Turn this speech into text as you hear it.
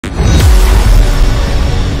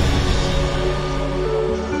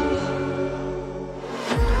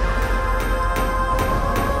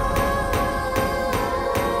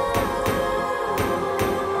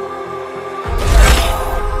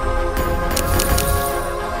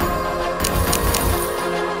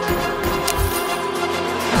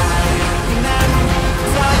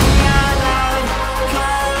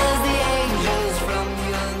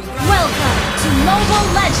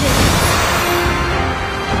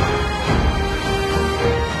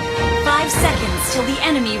till the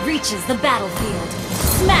enemy reaches the battlefield.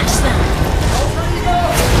 Smash them!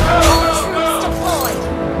 All troops deployed!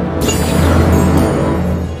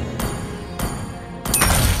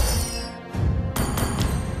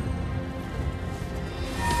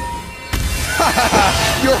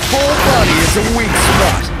 Your whole body is a weak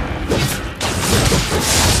spot!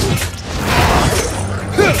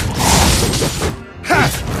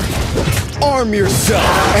 Arm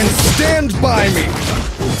yourself and stand by me!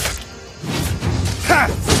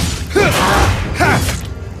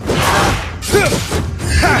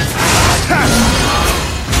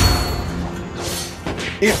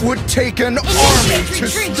 It would take an army to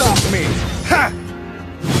stop me!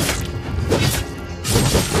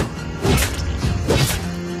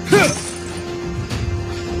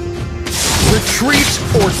 Retreat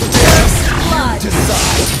or death, you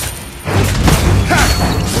decide!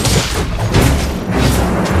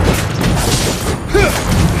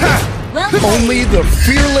 Only the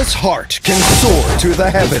fearless heart can soar to the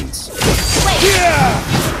heavens. Yeah!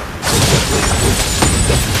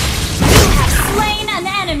 You have slain an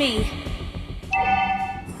enemy!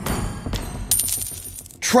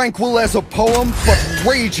 Tranquil as a poem, but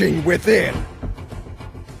raging within.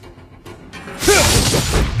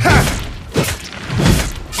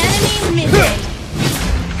 Enemy missing!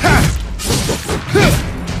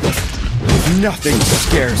 Nothing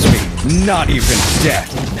scares me, not even death.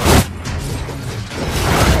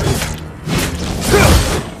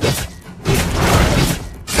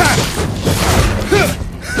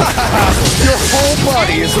 Your whole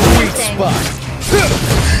body is a weak spot.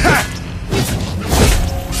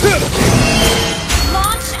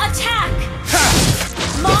 Launch attack!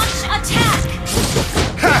 Launch attack!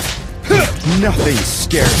 Nothing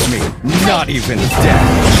scares me, not even death.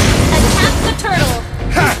 Attack the turtle!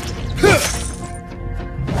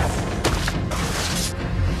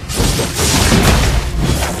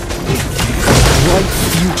 Bright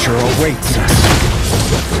future awaits us.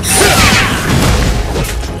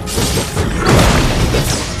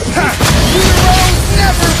 Heroes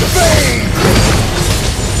never fade!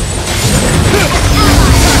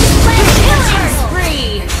 Killing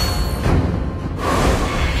spree!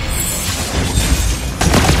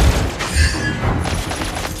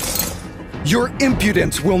 Your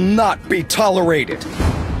impudence will not be tolerated.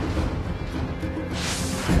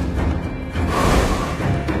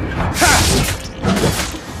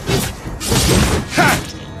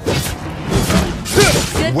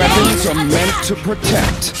 Weapons are meant to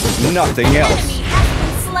protect, nothing else. Enemy has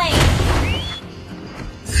been slain!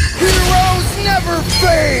 Heroes never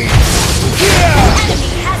fade! Yeah!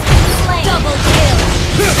 Enemy has been slain! Double kill!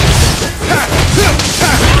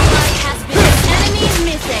 Ally has been enemy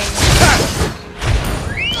missing!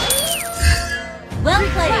 Well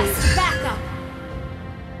played! Backup!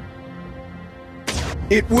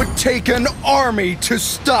 It would take an army to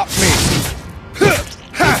stop me!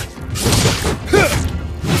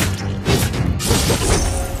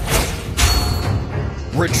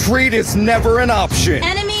 Retreat is never an option!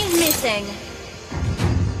 Enemy missing!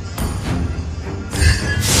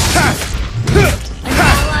 An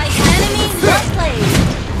ally enemy well played!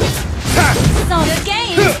 So good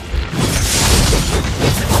game!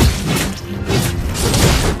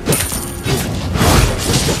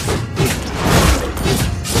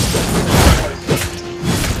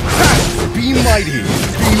 Be mighty,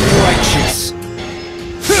 be righteous!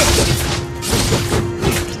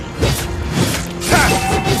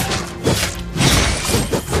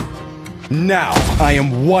 Now I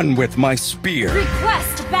am one with my spear.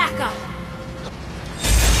 Request backup!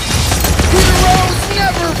 Heroes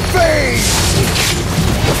never fade!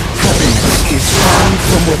 Happiness is found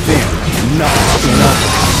from within, not in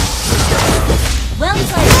others. Well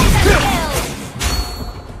played! Kill!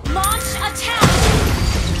 Launch attack!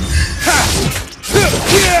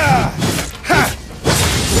 Yeah!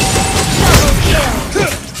 Double kill!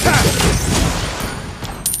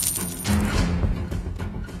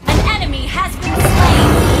 An enemy has been slain!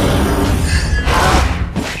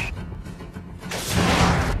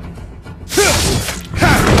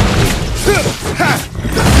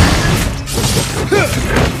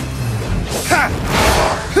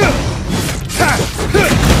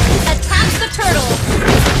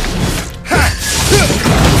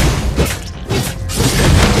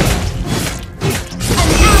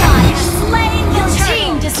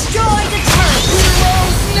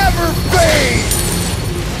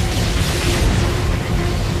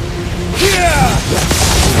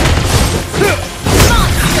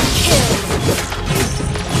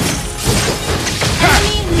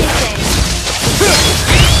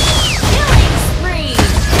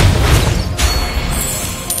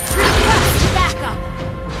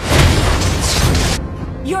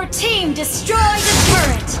 team destroyed the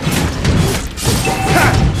turret!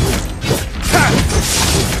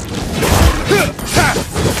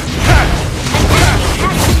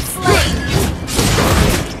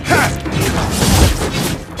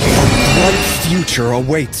 What future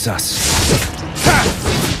awaits us?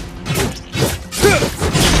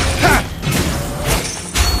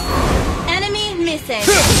 Enemy missing!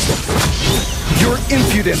 Your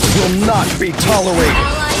impudence will not be tolerated!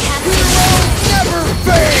 Ally has Never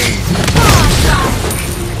fade!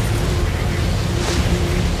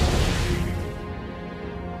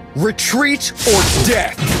 Retreat or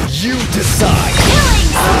death, you decide!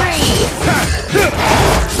 killing spree!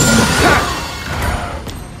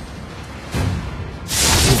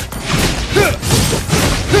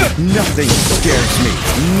 Nothing scares me,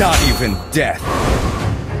 not even death.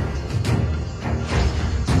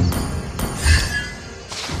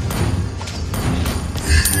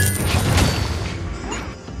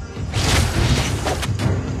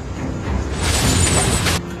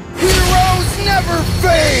 Heroes never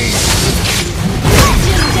fade!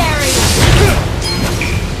 Legendary!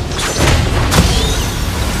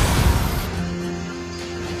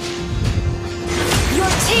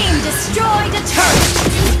 Your team destroyed a turret!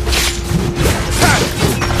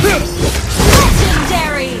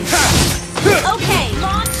 Legendary! Okay,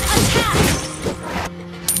 launch attack!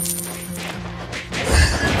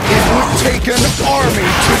 It would take an army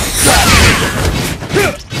to stop me!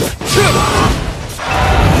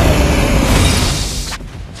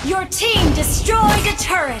 Your team destroyed a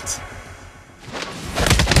turret!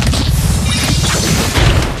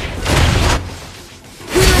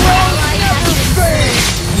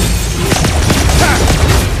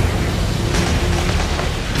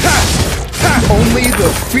 Only the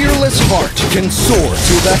fearless heart can soar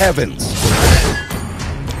to the heavens.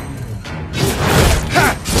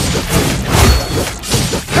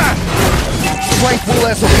 Tranquil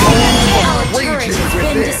as a poem Our of turret raging has been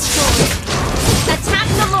within. destroyed. Attack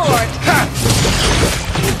the Lord!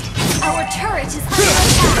 Our turret is under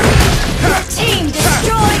attack! Your team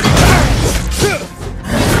destroyed the turret!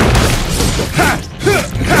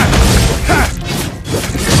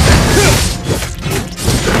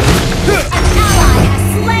 An ally has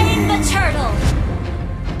slain the turtle!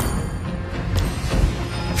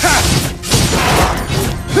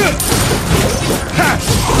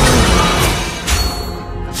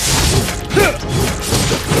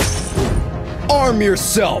 Arm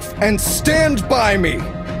yourself and stand by me!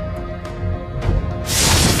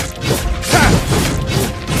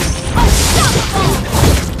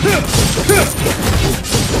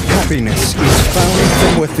 Happiness is found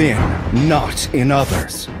from within, not in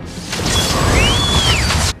others.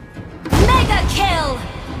 Mega kill!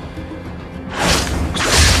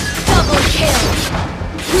 Double kill!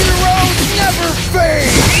 Heroes never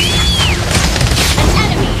fade! An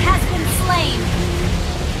enemy has been slain!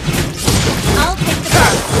 I'll take the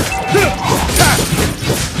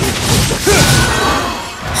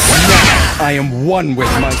Now I am one with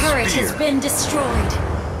my Our turret spear. has been destroyed.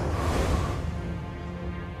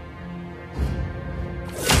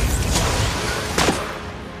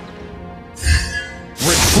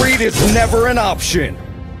 Retreat is never an option.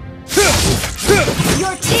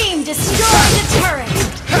 Your team destroyed the turret!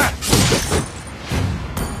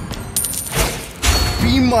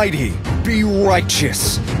 Be mighty, be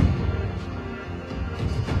righteous.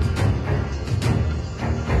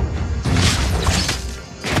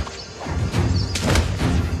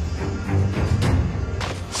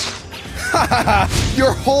 Ha ha ha!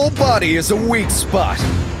 Your whole body is a weak spot.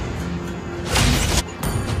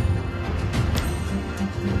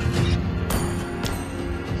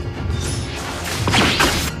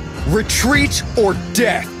 Retreat or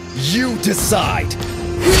death, you decide.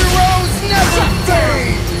 Heroes never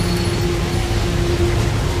fade!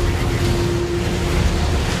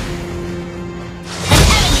 An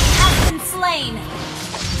enemy has been slain!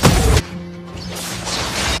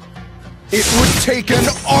 It would take an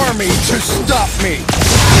army to stop me.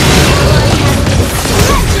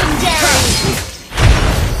 Legendary!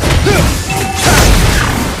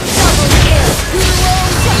 Double kill!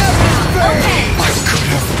 Okay! I could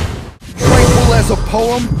have. Tranquil as a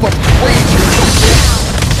poem, but raging within.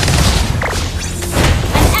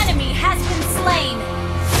 An enemy has been slain!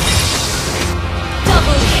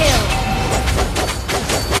 Double kill!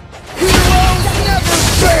 Heroes never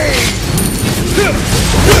fade!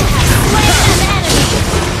 Slain an enemy!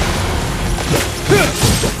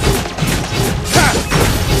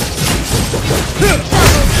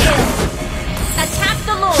 Double kill! Attack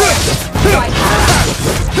the Lord! Right.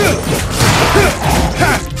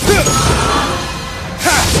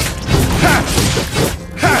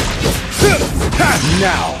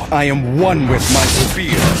 I am one with my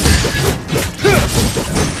spear.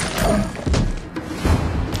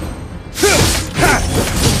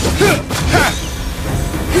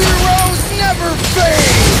 Heroes never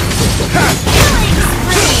fade! Killing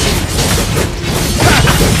spree!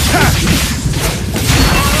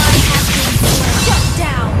 Ally has been shut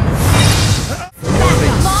down!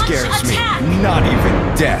 Nothing Launch scares attack! me, not even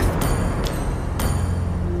death.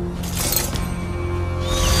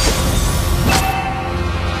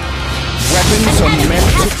 Weapons are meant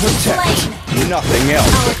to protect, nothing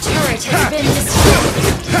else. Our turret has been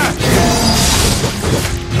destroyed!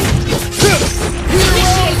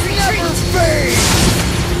 Initiate retreat! Fade!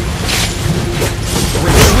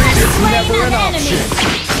 Retreat is Slain never an an enemy! option.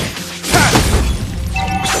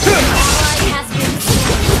 Ally has been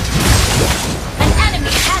slain! An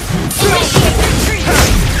enemy has been slain! Initiate retreat!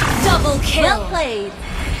 Double kill! Well played!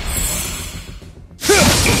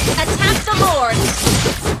 Attack the Lord!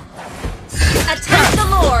 Attack the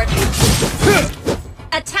Lord!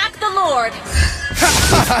 Attack the Lord!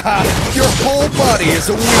 Your whole body is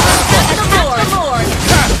a weak spot. Attack the Lord!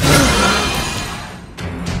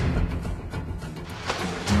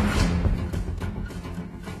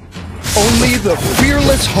 Only the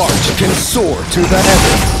fearless heart can soar to the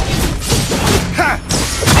heavens. Ha!